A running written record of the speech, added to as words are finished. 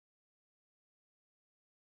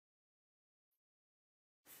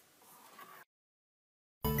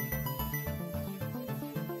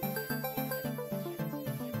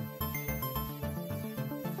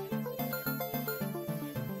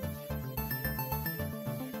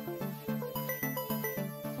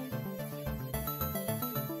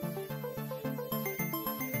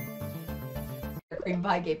cream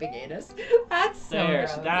pie gaping anus. That's so There,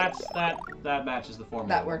 gross. so that matches the formula.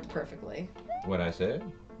 That worked perfectly. What I said?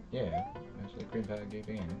 Yeah. Actually, cream pie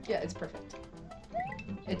gaping anus. Yeah, it's perfect.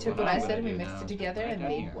 It So took what I I'm said gonna and we do mixed now it is together right and down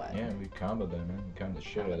made here. one. Yeah, we comboed that, man. We comboed the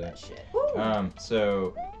shit out of that. Shit. Woo.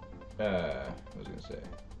 So, what was I gonna say?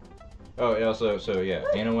 Oh, yeah, also, so yeah,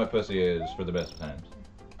 anal wet pussy is for the best of times.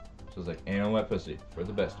 So it's like anal wet pussy for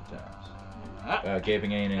the best of times.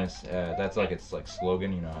 Gaping anus, that's like its like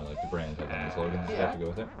slogan, you know, how like the brands have like, slogans and stuff to go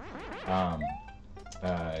with it.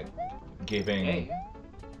 Gaping. Hey.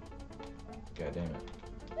 God damn it.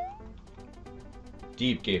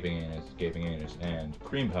 Deep gaping anus, and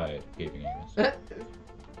cream pie gaping anus.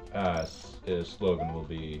 His slogan will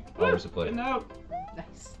be always a pleasure. No.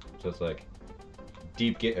 Nice. So it's like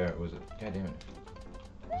deep was it? God damn it.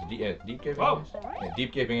 Was it deep gaping Whoa. anus? Yeah,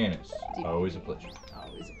 deep gaping anus. Deep Always a gaping. pleasure.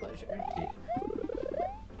 Always a pleasure. Yeah.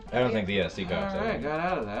 I don't think the seacock's Alright, got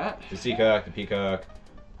out of that. the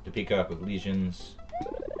peacock with lesions,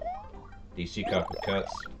 the seacock with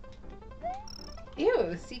cuts.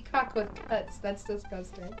 Ew, sea cock with cuts. That's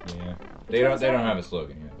disgusting. Yeah. Which They don't one's that? have a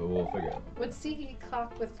slogan yet, but we'll figure it out. What's sea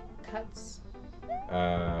cock with cuts? It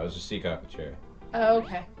was a seacock with cherry. Oh,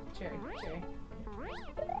 okay. Cherry.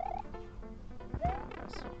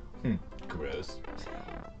 Gross.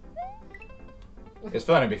 It's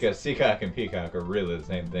funny because seacock and peacock are really the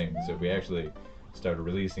same thing. So if we actually started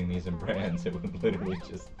releasing these in brands, it would literally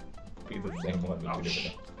just be the same one with two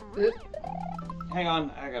different names. Hang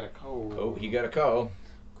on, I got a cold. Oh, he got a call.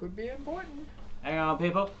 Could be important. Hang on,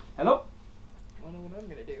 people. Hello? I know what I'm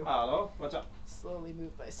gonna do. Hello? What's up? Slowly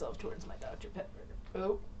move myself towards my Dr. Pepper.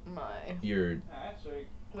 Oh my. You're Actually,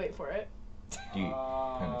 Wait for it. deep.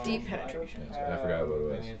 Deep penetration. I forgot what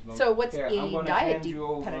it was. So what's Here, I'm a gonna diet hand deep you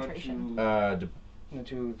over penetration?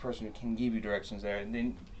 to the person who can give you directions there. And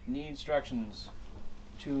they need instructions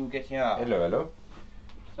to get here. Hello.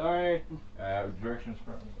 Sorry. Directions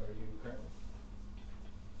from are you currently?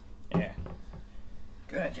 Yeah.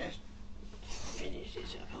 Good, just finish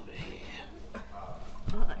this up over here.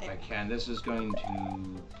 If I can. This is going to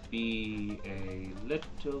be a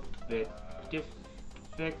little bit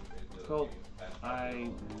difficult. I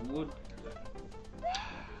would.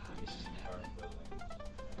 This isn't happening.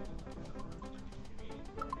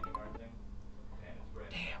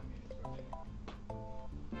 Damn.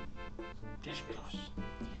 This close.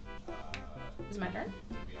 Is it my turn?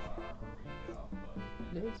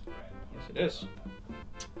 It is. Yes, it is.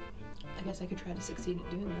 I guess I could try to succeed at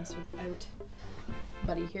doing this without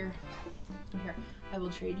Buddy here. Here, I will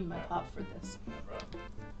trade you my pop for this.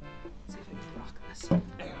 Let's see if I can rock this. I'm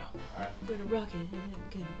gonna rock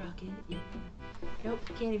it, yeah. Nope,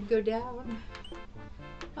 can't even go down.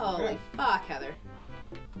 Holy fuck, Heather.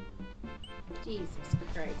 Jesus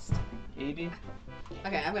Christ. Edie?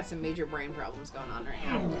 Okay, I've got some major brain problems going on right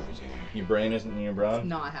now. Your brain isn't in your bra? It's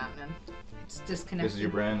not happening. It's disconnected. This is your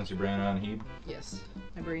brain? That's your brain on heat? Yes.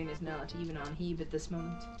 My brain is not even on heave at this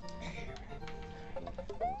moment.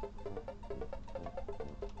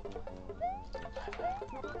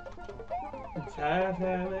 Fly, fly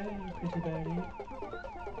away, pretty birdie.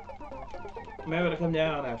 I'm able to come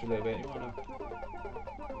down after a little bit. You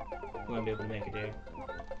wanna be able to make it there.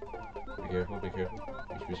 Be careful, be careful.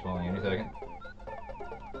 You should be swallowing any second.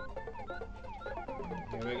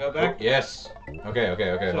 Here we go back. Oh, yes! Okay,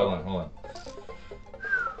 So- hold on.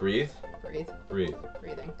 Breathe. Breathe.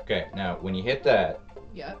 Breathing. Okay, now when you hit that,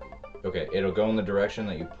 Yep. okay, it'll go in the direction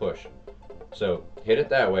that you push. So hit it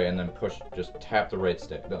that way and then push, just tap the right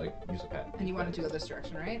stick. Don't, like, use the pad. And you want it to go this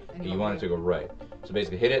direction, right? And You want it to go right. So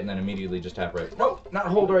basically hit it and then immediately just tap right. No, not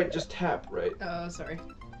hold right, just tap right. Oh, sorry.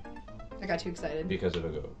 I got too excited. Because it'll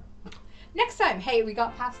go over. Next time, hey, we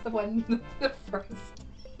got past the one, the first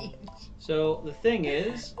stage. So the thing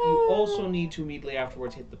is, you also need to immediately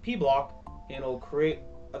afterwards hit the P block, and it'll create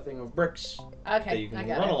a thing of bricks that Okay, you can I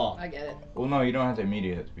get run it. along. I get it. Well, no, you don't have to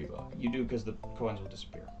immediately hit the P-block. You do because the coins will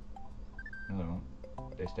disappear. No, they won't.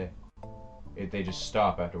 They stay. They just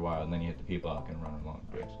stop after a while, and then you hit the P-block and run along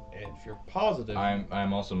the bricks. And if you're positive,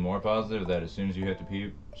 I'm also more positive that as soon as you hit the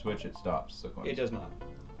P switch, it stops the coins. it does not.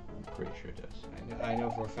 I'm pretty sure it does. I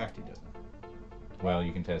know for a fact it does not. Well,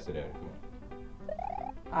 you can test it out if you want.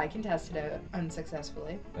 I can test it out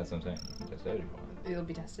unsuccessfully. That's what I'm saying. You can test it out if you want. It'll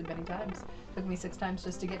be tested many times. Took me 6 times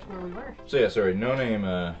just to get to where we were. So yeah, sorry. No name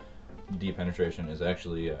deep penetration is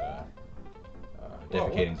actually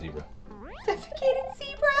defecating zebra. Defecating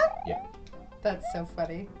zebra? Yeah. That's so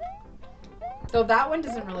funny. So that one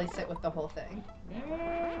doesn't really sit with the whole thing.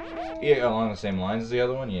 Yeah, along the same lines as the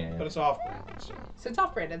other one. Yeah. But it's off-branded, so. So it's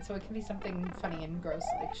off-branded, so it can be something funny and gross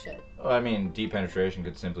like shit. Well, I mean, deep penetration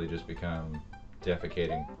could simply just become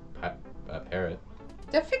defecating parrot.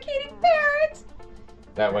 Defecating parrot!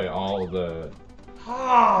 That way, all the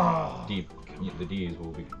the D's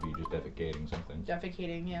will be just defecating something.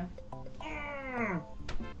 Defecating, yeah.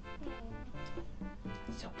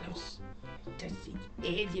 So close. Just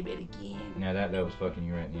the edge of it again. Now that was fucking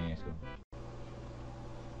you right in the asshole.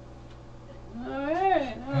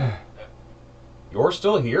 Alright. You're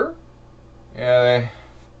still here? Yeah,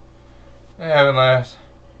 they haven't left.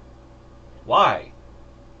 Why?